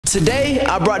Today,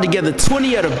 I brought together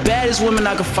 20 of the baddest women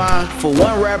I could find for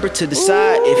one rapper to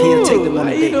decide if he'll take them on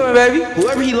a date. How you doing, baby?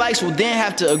 Whoever he likes will then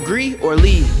have to agree or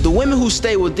leave. The women who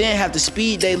stay will then have to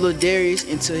speed date Lil Darius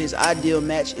until his ideal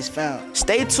match is found.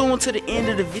 Stay tuned to the end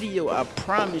of the video. I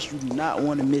promise you do not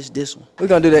want to miss this one. We're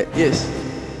gonna do that, yes.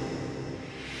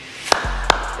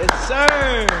 Yes,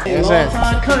 sir. Yes, Long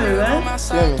time coming, man.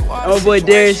 My boy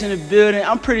Darius in the building.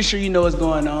 I'm pretty sure you know what's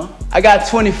going on. I got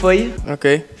 20 for you.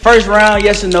 Okay. First round,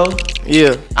 yes or no?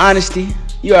 Yeah. Honesty.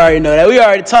 You already know that. We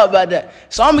already talked about that.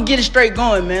 So I'm gonna get it straight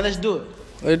going, man. Let's do it.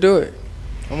 Let's do it.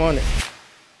 I'm on it.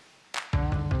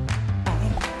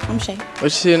 I'm Shay.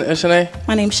 What's your name?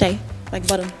 My name's Shay, like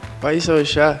butter. Why you so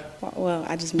shy? Well,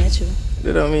 I just met you.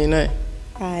 That don't mean nothing.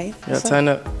 Alright. Y'all turn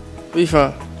up. Where you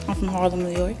from? I'm from Harlem,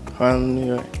 New York. Harlem, New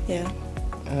York. Yeah.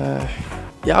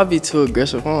 Y'all be too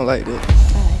aggressive. I don't like that.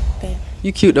 Alright, bet.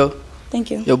 You cute though. Thank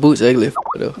you. Your boots ugly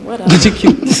though. What up? But you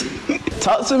cute.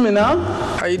 Talk to me now.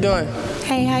 How you doing?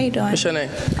 Hey, how you doing? What's your name?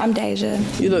 I'm Deja.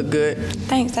 You look good.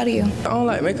 Thanks, how do you? I don't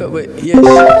like makeup, but yes.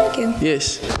 Thank you.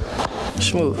 Yes.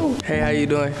 Smooth. Hey, how you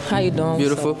doing? How you doing?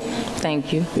 Beautiful.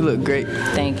 Thank you. You look great.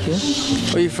 Thank you.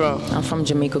 Where you from? I'm from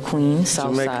Jamaica, Queens,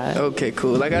 South Side. Okay,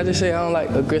 cool. Like I just say, I don't like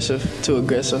too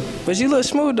aggressive. But you look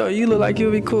smooth though. You look like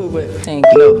you'll be cool, but Thank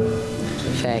you. no.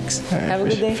 Facts. Right, Have a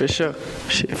good day. For sure.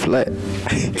 Shit, flat.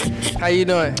 How you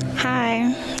doing?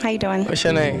 Hi, how you doing? What's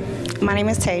your name? My name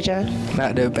is Taja.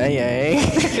 Not the bang.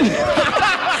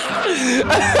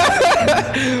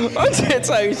 I'm just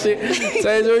talking shit.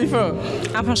 Taja, where you from?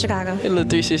 I'm from Chicago. Hit a little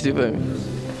 360 for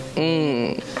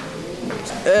me.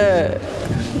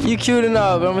 You cute and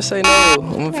all, but I'm gonna say no.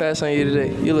 I'm gonna pass on you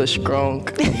today. You look strong.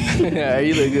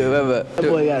 You look good. Bye-bye. That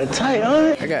boy got a tight on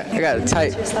it. I got it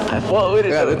tight. I fought with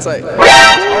it. I got it tight.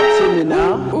 Talk to me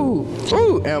now.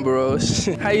 Ooh, Amber Rose.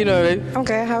 How you doing, baby? I'm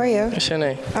good, how are you? What's your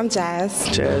name? I'm Jazz.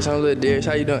 Jazz, I'm Lil Darius.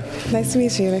 How you doing? Nice to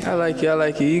meet you. I like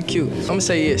you. You cute. I'm gonna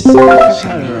say yes. Shot it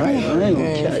right. I ain't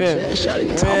gonna catch feel me? that. Shot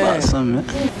it. Talk about something,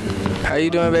 man. How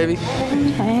you doing, baby?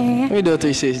 Hey. Let me do a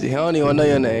 360. I don't even wanna know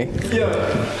your name.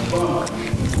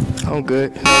 I'm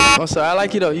good. I'm sorry. I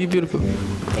like you though. You beautiful.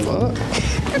 Fuck.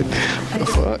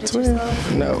 Fuck.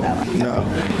 No.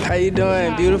 How you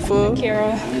doing? Beautiful.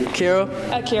 Kira. Carol?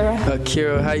 Kira.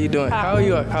 Carol, how you doing? How are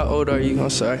you? How old are you? I'm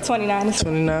sorry. 29.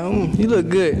 29. You look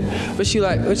good. What you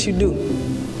like? What you do?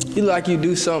 You look like you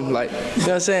do something, like, you know what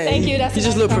I'm saying? Thank you. That's you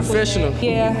just a nice look compliment. professional.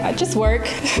 Yeah, I just work.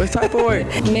 What type of work?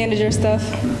 Manager stuff.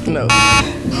 No.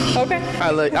 Okay.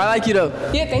 I like you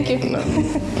though. Yeah, thank you. No, I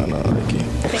don't like you.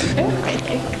 Thank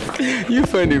you. You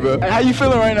funny, bro. Hey, how you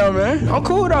feeling right now, man? I'm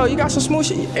cool though. You got some smooth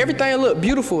shit. Everything look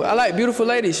beautiful. I like beautiful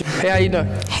ladies. Hey, how you doing?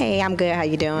 Hey, I'm good, how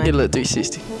you doing? Get a little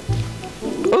 360.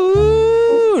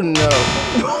 Ooh, no.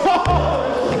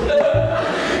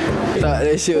 Thought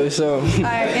that shit was something.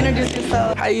 Alright, introduce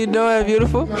yourself. How you doing,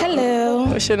 beautiful? Hello.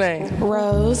 What's your name?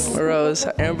 Rose. Rose.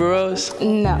 Amber Rose?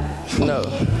 No. No.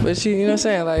 But you know what I'm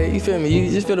saying? Like, you feel me?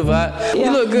 You just feel the vibe. Yeah.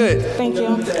 You look good. Thank you.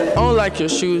 I don't like your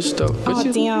shoes though. But Oh,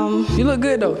 damn. You look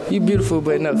good though. You beautiful,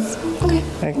 but no. Okay.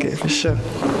 Okay, for sure.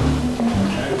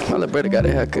 My little brother got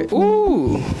a haircut.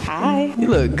 Ooh. Hi. You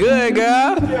look good,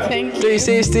 girl. Thank you.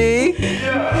 360.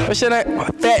 What's your name?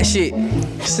 Fat shit.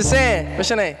 Suzanne. What's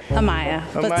your name? Amaya,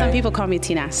 but Amaya. some people call me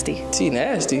T Nasty. T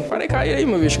Nasty. Why they call you that? You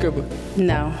must be a stripper.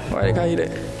 No, Why they call you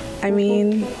that? I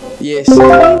mean, Yes. You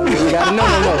gotta know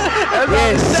no more.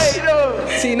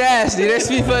 Yes. T Nasty. That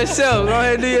speak for itself. Go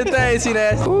ahead and do your thing, T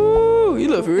Nasty. Ooh, you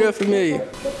look real familiar.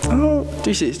 Oh,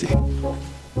 360.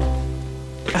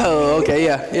 Oh, okay,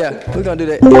 yeah. We're gonna do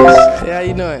that. Yes. Hey, how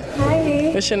you doing?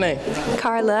 Hi. What's your name?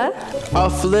 Carla.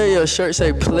 Off flare, your shirt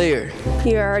say player.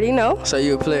 You already know. So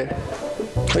you a player.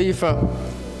 Where you from?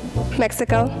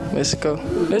 Mexico. Mexico.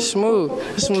 That's smooth.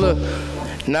 That's some little,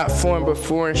 not foreign but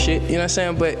foreign shit. You know what I'm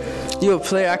saying? But you a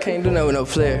player. I can't do nothing with no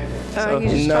player. So you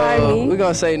just no. tried me. We're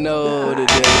gonna say no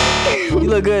today. You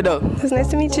look good though. It's nice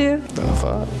to meet you. Oh,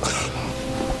 fuck.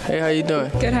 Hey, how you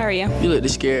doing? good. How are you? You look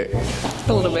scared.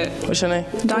 A little bit. What's your name?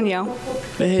 Danielle.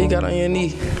 What the hell you got on your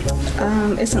knee?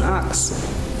 It's an ox.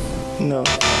 No.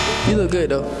 You look good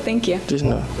though. Thank you. Just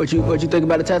know. What you think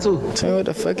about the tattoo? Tell me what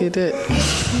the fuck is that?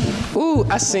 Ooh,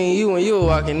 I seen you when you were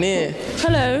walking in.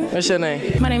 Hello. What's your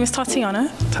name? My name is Tatiana.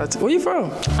 Where you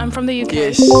from? I'm from the UK.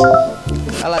 Yes.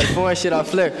 I like foreign shit off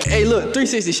flare. Hey, look,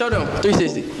 360. Show them.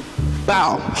 360.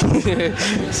 Bow.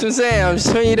 That's what I'm saying. I'm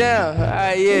just putting you down. All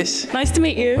right, yes. Nice to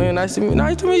meet you. Well, nice to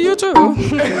meet you too.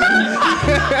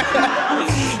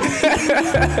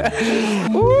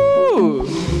 Ooh.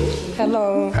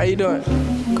 Hello. How you doing?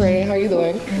 Great. How you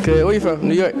doing? Good. Where you from?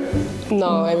 New York?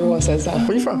 No, everyone says that.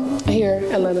 Where you from? Here,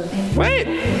 Atlanta. What?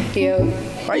 Yeah.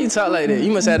 Why you talk like that?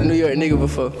 You must have had a New York nigga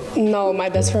before. No, my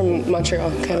best friend from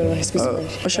Montreal, Canada. He speaks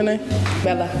French. What's your name?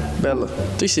 Bella. Bella.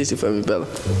 360 for me, Bella.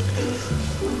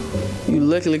 You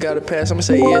luckily got a pass. I'm gonna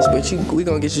say yes, but we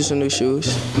gonna get you some new shoes.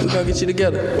 We gonna get you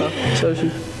together. So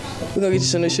we gonna get you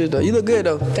some new shoes though. You look good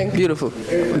though. Thank you. Beautiful.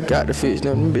 We got the fish.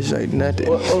 Them bitch ain't nothing.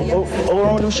 What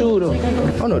wrong with them shoes though? I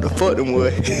don't know what the fuck them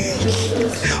was.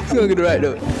 We gonna get it right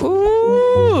though.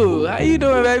 Ooh, how you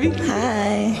doing, baby?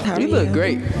 Hi. How are You look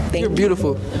great. You're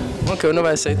beautiful. I don't care what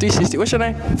nobody say. 360. What's your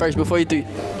name? First, before you three.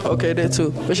 Okay, that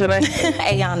too. What's your name?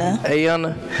 Ayana.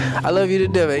 Ayana. I love you to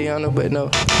death, Ayana, but no.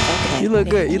 Okay. You look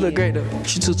good. You look great though.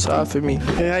 She too tall for me.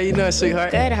 Hey, how you doing,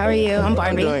 sweetheart? Good, how are you? I'm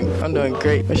Barbie. I'm doing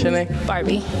great. What's your name?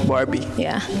 Barbie. Barbie.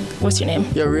 Yeah. What's your name?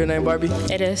 Your real name, Barbie?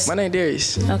 It is. My name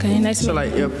Darius. Okay, nice to So meet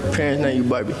like your parents name you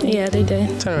Barbie. you. Yeah, they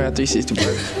did. Turn around, 360,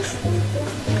 Barbie.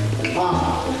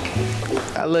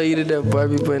 I love you to death,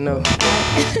 Barbie, but no.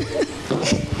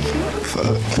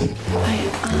 Fuck.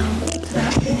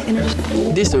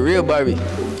 This the real Barbie.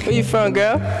 Where you from,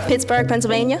 girl? Pittsburgh,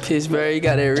 Pennsylvania. Pittsburgh. You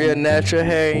got that real natural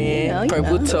hair in. Oh, you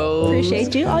Purple know. toes.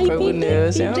 Appreciate you. Oh, you purple peeped it,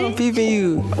 nails. peeped I'm it. peeping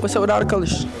you. What's up with all the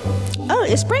colors? Oh,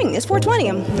 it's spring. It's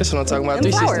 420. That's what I'm talking about.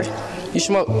 And 360. You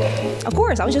smoke? Of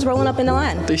course. I was just rolling up in the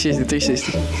line.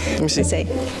 360. Let me see. Let's say.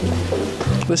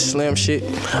 This slim shit.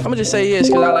 I'm gonna just say yes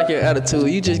because I like your attitude.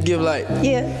 You just give like,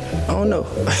 Yeah. I don't know.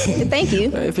 Thank you.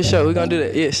 Hey, for sure, we're gonna do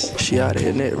that. Yes. She out of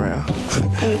here net round.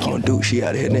 Oh, dude, she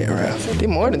out of here net round. They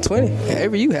more than 20. And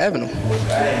every you having them.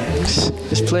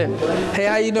 Just play. Hey,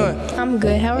 how you doing? I'm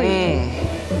good, how are you?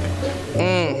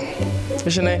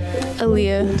 What's your name?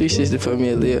 Aaliyah. 360 for me,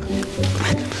 Aaliyah.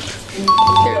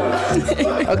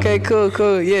 Okay,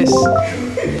 cool. Yes.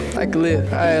 Like Aaliyah.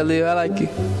 All right, Aaliyah, I like you.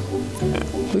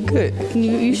 We're good.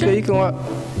 You sure? Good, you can walk.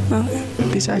 No.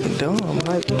 Bitch, I can dumb. I'm like,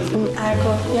 what the fuck? Alright,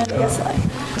 cool. Yeah, that's fine.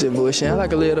 Just bullshit. I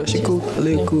like Aaliyah though. She cool.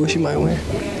 Aaliyah cool. She might win.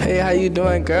 Hey, how you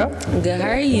doing, girl? Good, how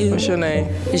are you? What's your name?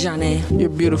 Janae. You're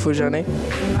beautiful, Johnny.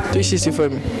 360 for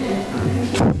me.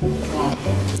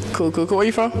 Cool. Where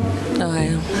you from?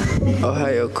 Ohio.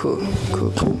 Ohio, cool.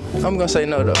 I'm gonna say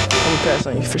no though. I'm gonna pass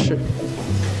on you for sure.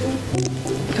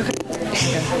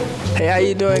 Hey, how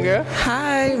you doing, girl?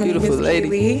 Hi, my Beautiful name is lady.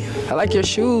 Kaylee. I like your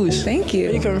shoes. Thank you.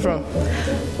 Where you coming from?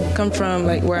 Come from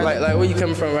like where? Like where you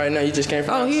coming from right now? You just came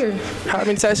from? Oh, here. How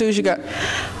many tattoos you got?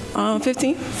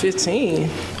 15. 15.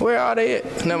 Where are they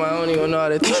at? No, I don't even know all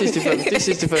that. 360 for me.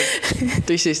 360 for me.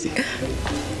 360.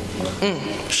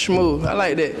 Smooth. I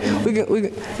like that. We can.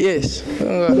 Yes.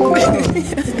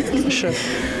 For sure.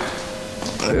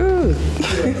 Ooh.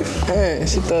 Man,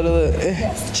 she thought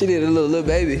she did a little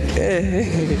baby. Did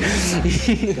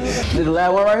the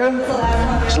last one right here?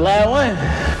 It's the last one.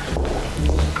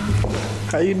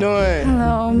 How you doing?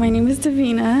 Hello, my name is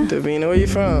Davina. Davina, where you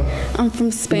from? I'm from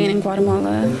Spain and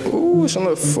Guatemala. Ooh, some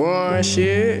little foreign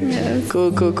shit. Yes. Cool.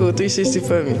 360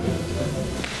 for me.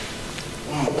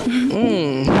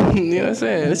 You know what I'm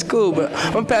saying? It's cool, but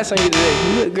I'm gonna pass on you today.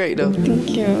 You look great though. Thank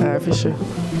you. All right, for sure.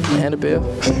 Annabelle.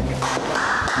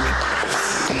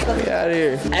 Get out of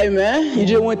here. Hey man, you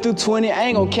just went through 20. I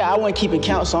ain't gonna count. I wasn't keeping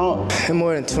count, so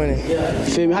More than 20.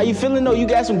 feel me. How you feeling though? You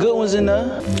got some good ones in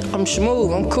there. I'm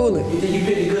smooth. I'm cooling. You think you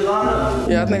picked a good lineup?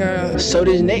 Yeah, I think I am. So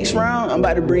this next round, I'm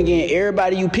about to bring in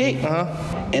everybody you pick,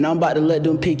 and I'm about to let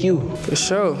them pick you. For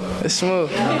sure. It's smooth.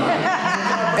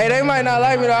 Hey, they might not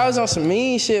like me though. I was on some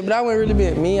mean shit, but I wasn't really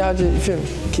being mean. I was just, you feel me,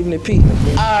 keeping it peak.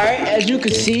 All right, as you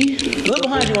can see, look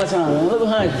behind you one time, man. Look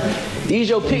behind you. These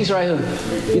your picks right here.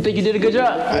 You think you did a good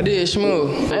job? I did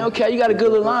smooth. Hey, okay, you got a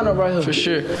good little lineup right here. For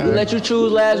sure. We let you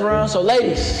choose last round. So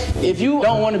ladies, if you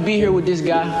don't want to be here with this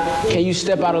guy, can you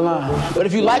step out of line? But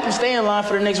if you like him, stay in line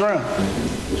for the next round.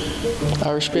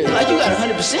 I respect it. Like you got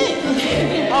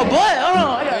 100%. Oh, boy, hold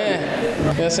on. I got You know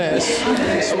what I'm saying? It's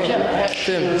smooth.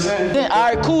 Feel me? Then, all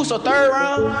right, cool. So third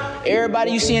round,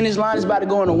 everybody you see in this line is about to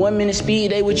go on a 1 minute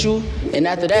speed date with you. And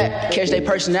after that, catch their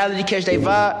personality, catch their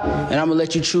vibe, and I'm gonna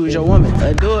let you choose your woman.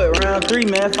 Let's do it. Round 3,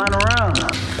 man. Final round.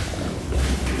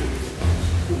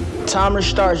 Timer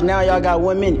starts now. Y'all got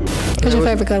 1 minute. What's your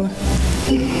favorite color?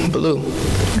 Blue.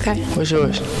 Okay. What's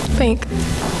yours? Pink.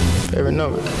 Favorite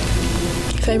number?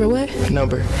 Favorite what?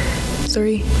 Number.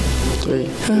 3. 3.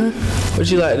 What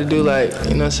you like to do, like,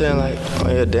 you know what I'm saying, like,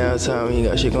 on your downtime when you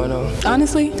got shit going on?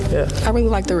 Honestly, Yeah. I really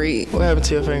like to read. What happened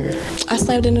to your finger? I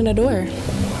slammed it in the door.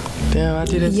 Damn, I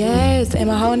did that too. Yes, and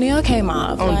my whole nail came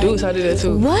off. On Deuce, I did that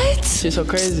too. What? Shit so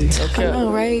crazy. I Okay.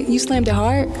 know, right? You slammed it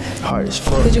hard? Hard as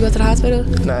fuck. Did you go to the hospital?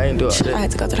 Nah, I ain't do all I that.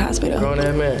 had to go to the hospital. Grown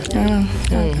ass man.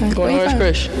 Okay. Going Where you Orange from?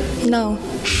 Crush. No.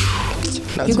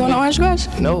 Not You too going to big. Orange Crush?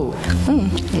 No.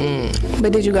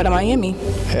 But did you go to Miami?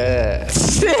 Yeah.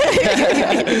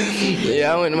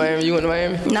 Yeah, I went to Miami. You went to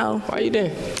Miami? No. Why you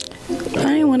there? I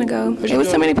didn't want to go. There was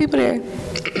so many people there.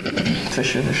 For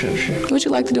sure. What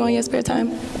you like to do on your spare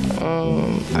time?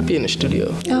 I be in the studio.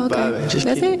 Oh, okay. Vibing, just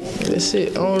That's kidding. it? That's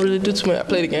it. I don't really do too much. I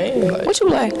play the game. Like What you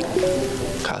play?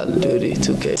 Call of Duty,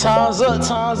 2K. Time's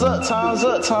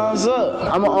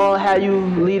up. I'ma have you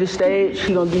lead the stage.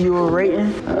 He gonna give you a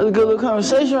rating. That was a good little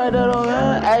conversation right there, though,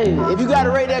 man. Hey, if you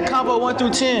gotta rate that combo 1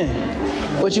 through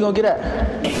 10, what you gonna get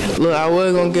at? Look, I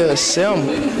was gonna get a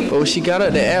 7, but when she got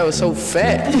up, the air was so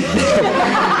fat.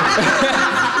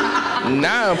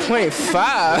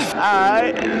 9.5.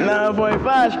 Alright,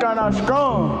 9.5, starting out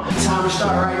strong. Time to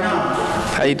start right now.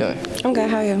 How you doing? I'm good.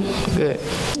 How are you? Good.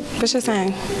 What's your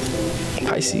sign?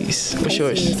 Pisces. What's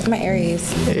yours? I'm an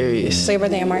Aries. Aries. So your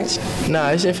birthday in March? Nah,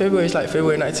 it's in February. It's like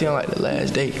February 19th, like the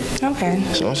last day. Okay.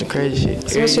 So on some crazy shit.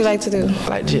 So what you like to do?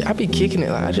 Like, I be kicking it.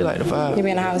 Like, I just like the vibe. You be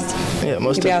in the house? Yeah,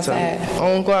 most You of be the outside? time. I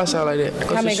don't go outside like that. I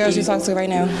go How to many the girls you studio. talk to right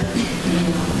now?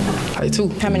 Like 2.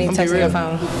 How many I'm text be on your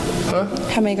real. phone? Huh?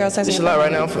 How many girls text It's a on your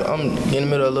lot phone? right now. I'm in the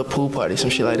middle of a little pool party, some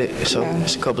shit like that. So Yeah.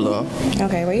 it's a couple of them.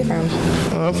 Okay, where you from?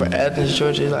 I'm from Athens,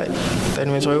 Georgia. Like 30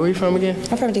 minutes away. Where you from again?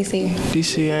 I'm from DC.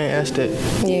 DC. I ain't asked that.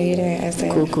 Yeah, you didn't ask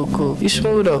that. Cool. You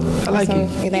smooth though. I like So, you.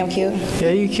 you think I'm cute?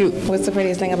 Yeah, you cute. What's the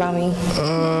prettiest thing about me?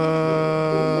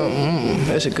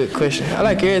 That's a good question. I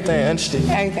like everything, honestly.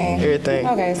 Everything. Everything.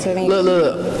 Okay, so then Look.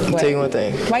 I'll What? tell you one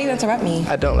thing. Why you interrupt me?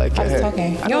 I don't like I your was hair.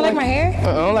 talking. I You don't like my hair? I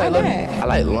don't like Why long. not? I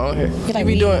like long hair. You like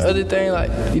be doing weaves? other things,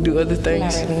 like you do other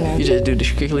things. Not really, no. You just do the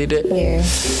strictly that. Yeah.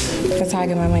 That's how I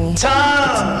get my money.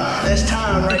 Time! That's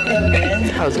time right there,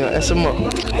 man. I was gonna ask some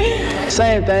more.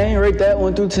 Same thing, rate that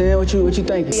 1 through 10. What you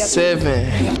thinking?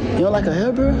 7. You don't like her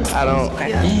hair, bro? I don't.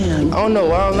 Damn. I don't know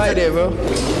why I don't like that, bro.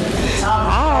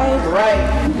 Hi.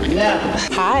 Right now.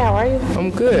 Hi, how are you? I'm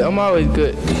good. I'm always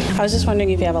good. I was just wondering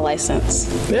if you have a license.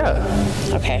 Yeah.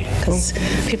 Okay, because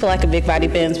people like a big body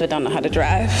Benz but don't know how to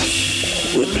drive.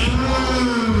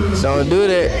 Don't do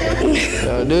that.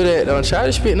 Don't do that. Don't try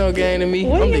to spit no game to me.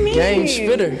 What I'm do you the mean? game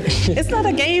spitter. It's not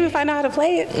a game if I know how to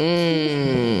play it.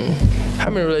 How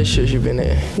many relationships you been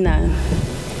in? None.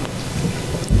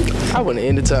 I want to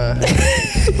end the time.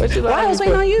 What you like? Why I was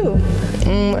waiting on you?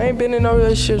 I ain't been in no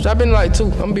relationships. I've been in like 2.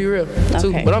 I'm gonna be real. 2.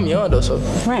 Okay. But I'm young though, so.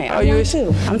 Right, How I'm you young is?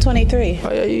 too. I'm 23.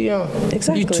 Oh yeah, you young.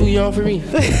 Exactly. You too young for me.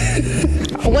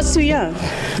 What's too young?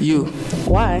 You.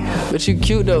 Why? But you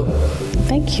cute though.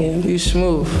 Thank you. You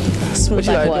smooth. Smooth What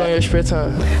you like like what? doing in your spare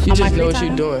time? You On just my know free what time?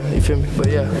 you doing. You feel me? But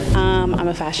yeah. I'm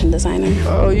a fashion designer.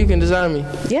 Oh, you can design me.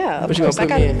 Yeah, of What you course. gonna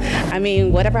put me in? I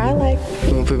mean, whatever I like.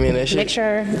 You gonna put me in that shit? Make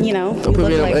sure, you know, Don't put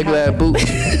me in them ugly ass boots.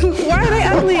 Why are they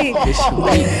ugly?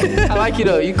 I like you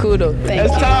though. You cool though.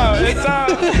 Thank you. Time. It's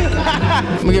time.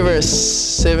 I'm gonna give her a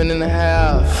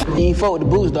 7.5. You ain't fuck with the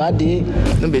boots, though. I did.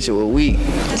 Them bitches were weak.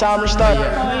 Time to start.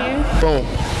 Boom.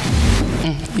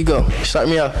 You go. Start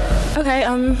me off. Okay,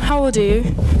 how old are you?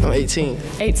 I'm 18.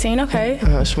 18, okay.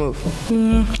 Smooth.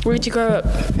 Where did you grow up?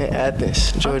 In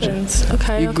Athens, Georgia. Athens,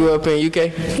 okay. You grew up in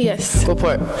UK? Yes. What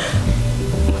part?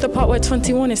 The part where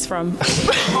 21 is from.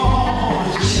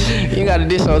 You ain't got to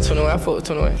diss on 21. I fought with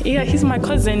 21. Yeah, he's my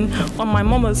cousin on my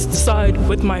mama's side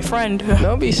with my friend.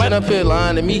 Don't be sitting up here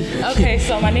lying to me. Okay,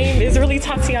 so my name is really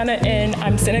Tatiana and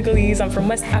I'm Senegalese. I'm from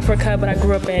West Africa, but I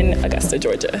grew up in Augusta,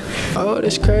 Georgia. Oh,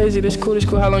 that's crazy. That's cool.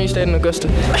 How long you stayed in Augusta?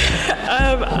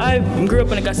 I grew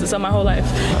up in Augusta, so my whole life.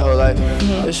 Whole life.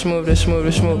 That's smooth.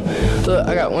 Look,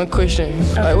 I got one question.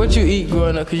 Like, what you eat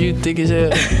growing up? Cause you thick as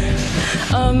hell.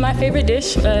 My favorite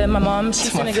dish, my mom,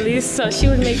 she's Senegalese, so she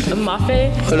would make a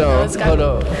mafe. Hold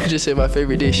on. You just said my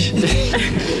favorite dish.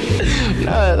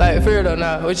 Nah, like, for real though,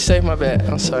 nah. What you say? My bad.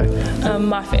 I'm sorry.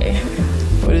 Mafe.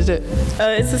 What is that?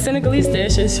 It's a Senegalese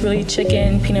dish. It's really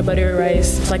chicken, peanut butter,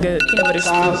 rice. It's like a peanut butter stew.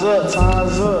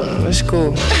 Time's up. That's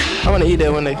cool. I want to eat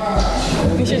that one day.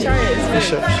 You should try it. It's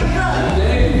Sure.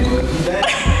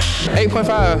 8.5.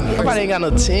 I probably ain't got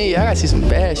no 10 yet. I gotta see some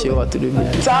bad shit walk through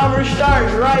this. Timer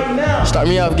starts right now. Start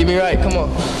me off. Get me right. Come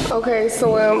on. Okay,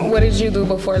 so what did you do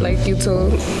before, like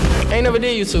YouTube? I ain't never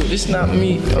did YouTube. This is not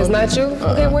me. It's not you?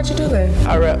 Okay, what you do then?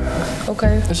 I rap.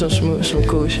 Okay. That's some smooth, some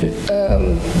cool shit.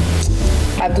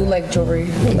 I do like jewelry.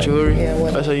 Jewelry? Yeah,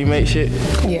 what? Oh, so you make shit?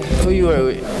 Yeah. Who you work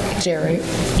with? Jared.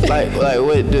 Like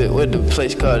what the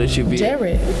place called that you be at?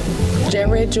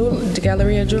 Jared the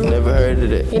Gallery of Jewelry. Never heard of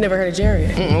that. You never heard of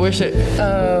Jared? Where's that?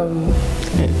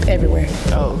 Everywhere.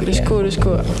 Oh, that's cool.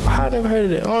 I never heard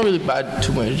of that. I don't really buy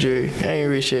too much jewelry. I ain't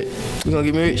rich yet. You gonna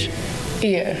get me rich?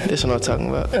 Yeah. This what I'm talking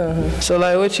about. So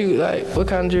like, what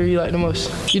kind of jewelry you like the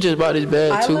most? You just bought this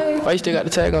bag too. Why you still got the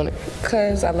tag on it?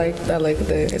 Cause I like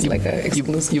it's like a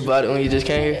exclusive. You bought it when you just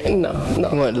came here? No. You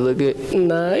wanted it to look good?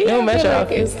 No, It don't match your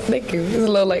outfit. Thank you. It's a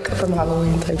little like from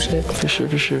Halloween type shit. For sure.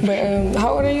 But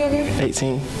how old are you again?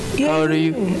 18. How old are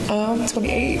you? I'm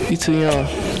 28. You too young.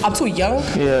 I'm too young?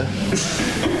 Yeah.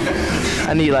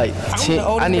 I need like 10.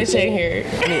 I need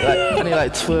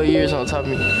like 12 years on top of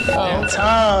me.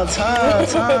 Time.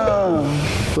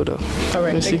 Put up. All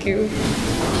right, thank you.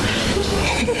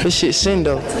 This shit sin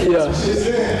though. Yeah.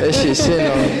 That shit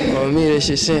sin on me. That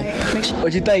shit sin.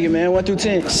 What you thinking, man? 1 through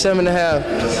 10? 7.5.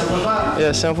 Yeah,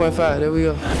 7.5. There we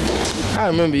go. I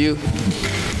remember you.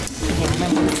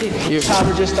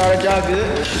 Timer just started. Y'all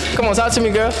good? Come on, talk to me,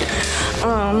 girl.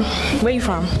 Where you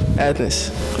from? Athens.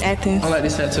 Athens. I like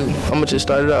this tattoo. I'ma just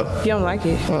start it out. You don't like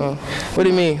it? What do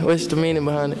you mean? What's the meaning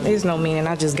behind it? There's no meaning.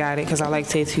 I just got it because I like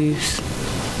tattoos.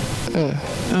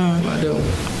 I do.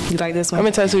 You like this How one?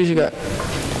 many tattoos you got?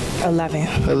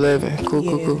 11. 11. Cool.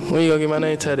 When you gonna get my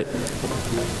name tatted?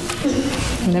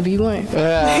 Whenever you want.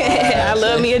 I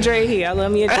love me a Dre here. I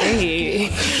love me a Dre here.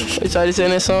 What you try to say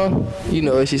in that song? You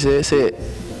know what she said. Say it.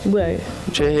 What?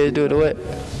 Dre head do it the what?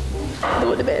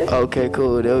 Do it the best. Okay,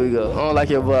 cool. There we go. I don't like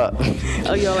your bob.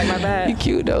 Oh, you don't like my You bag?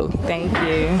 cute though. Thank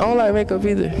you. I don't like makeup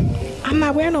either. I'm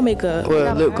not wearing no makeup. Well, I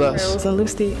got lip gloss. eyebrows and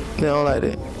lipstick. They don't like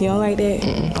that. You don't like that?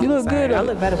 You look good I though.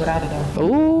 look better without it though.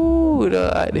 Ooh, I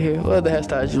like to hear. What other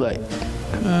hairstyles you like?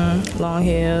 Long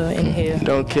hair and hair.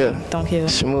 Don't care. Don't care.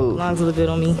 Smooth. As long as it look good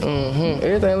on me.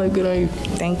 Everything look good on you.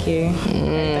 Thank you.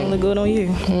 Everything look good on you.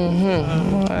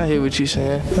 I hear what you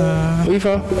saying. Where you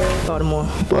from? Baltimore.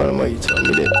 Baltimore, you told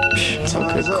me that.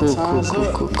 Okay, cool.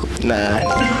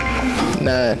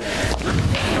 9.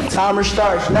 Timer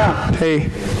starts now. Hey,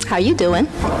 How you doing?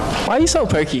 why you so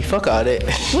perky? Fuck all that.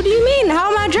 What do you mean?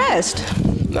 How am I dressed?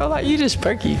 No, like you just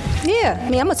perky. Yeah, I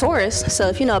mean, I'm a Taurus, so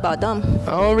if you know about them.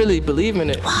 I don't really believe in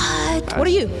it. What are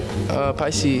you?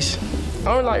 Pisces.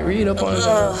 I don't like read up on it.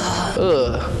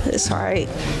 It's all right.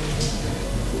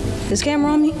 Is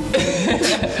camera on me?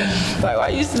 Like, why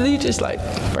you just like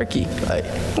perky? Like,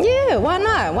 Yeah, why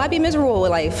not? Why be miserable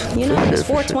with life? You know, For sure, it's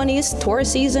 420, it's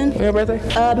Taurus season. when your birthday?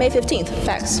 May 15th,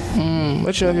 facts.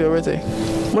 What you know for your birthday?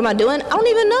 What am I doing? I don't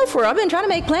even know for. I've been trying to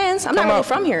make plans. I'm not really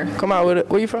from here. Come out with it.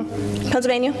 Where you from?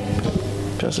 Pennsylvania.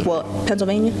 Well,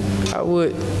 Pennsylvania. I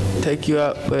would take you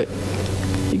out, but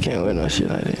you can't wear no shit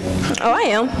like that. Oh, I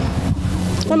am.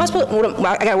 What am I supposed?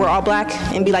 I gotta wear all black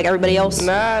and be like everybody else.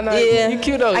 Nah, Yeah. you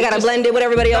cute though. I gotta blend in with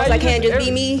everybody else. I can't just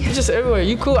be me. You just everywhere.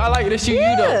 You cool. I like this you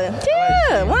though.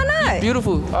 Yeah. Why not?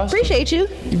 Beautiful. Awesome. Appreciate you.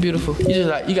 You beautiful. You just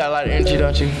like you got a lot of energy,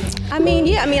 don't you? I mean,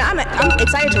 yeah. I mean, I'm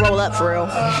excited to roll up for real.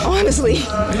 Honestly.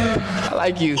 I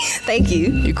like you. Thank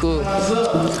you. You cool.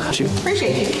 You.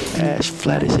 Appreciate you. Ass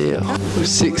flat as hell.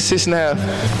 6.5.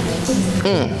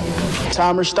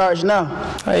 Timer starts now.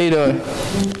 How you doing?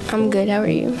 I'm good. How are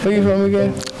you? Where you from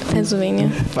again?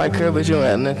 Pennsylvania. Like her, but you don't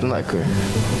have nothing like her.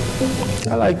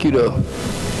 I like you though.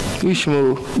 You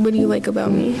smooth. What do you like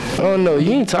about me? I don't know.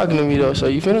 You ain't talking to me though, so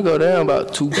you finna go down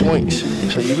about 2 points.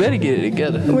 So you better get it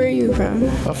together. Where are you from?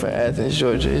 I'm from Athens,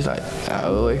 Georgia. It's like an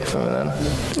hour away from Atlanta.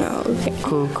 Oh, okay.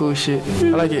 Cool shit. I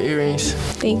like your earrings.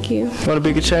 Thank you. Want a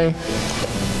bigger chain?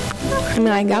 I mean,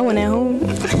 I got one at home.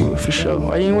 For sure.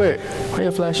 Why you ain't wear it? Why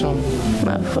your flash on?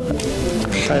 My fault.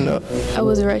 Tighten up. I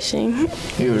was rushing.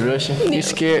 You was rushing? Yeah. You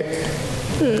scared?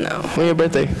 No. When your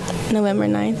birthday? November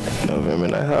 9th, November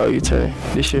 9th. How old you turning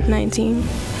this year? 19.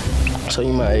 So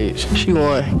you my age. She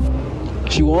won.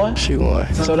 She won? She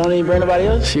won. So don't even bring nobody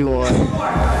else? She won.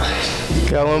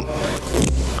 Got one.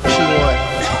 She won.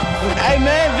 Hey,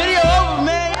 man, video over,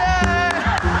 man.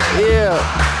 Yeah.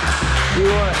 You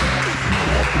won.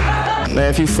 Man,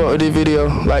 if you fuck with this video,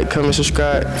 like, comment,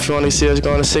 subscribe. If you want to see us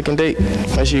go on a second date,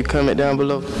 make sure you comment down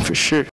below for sure.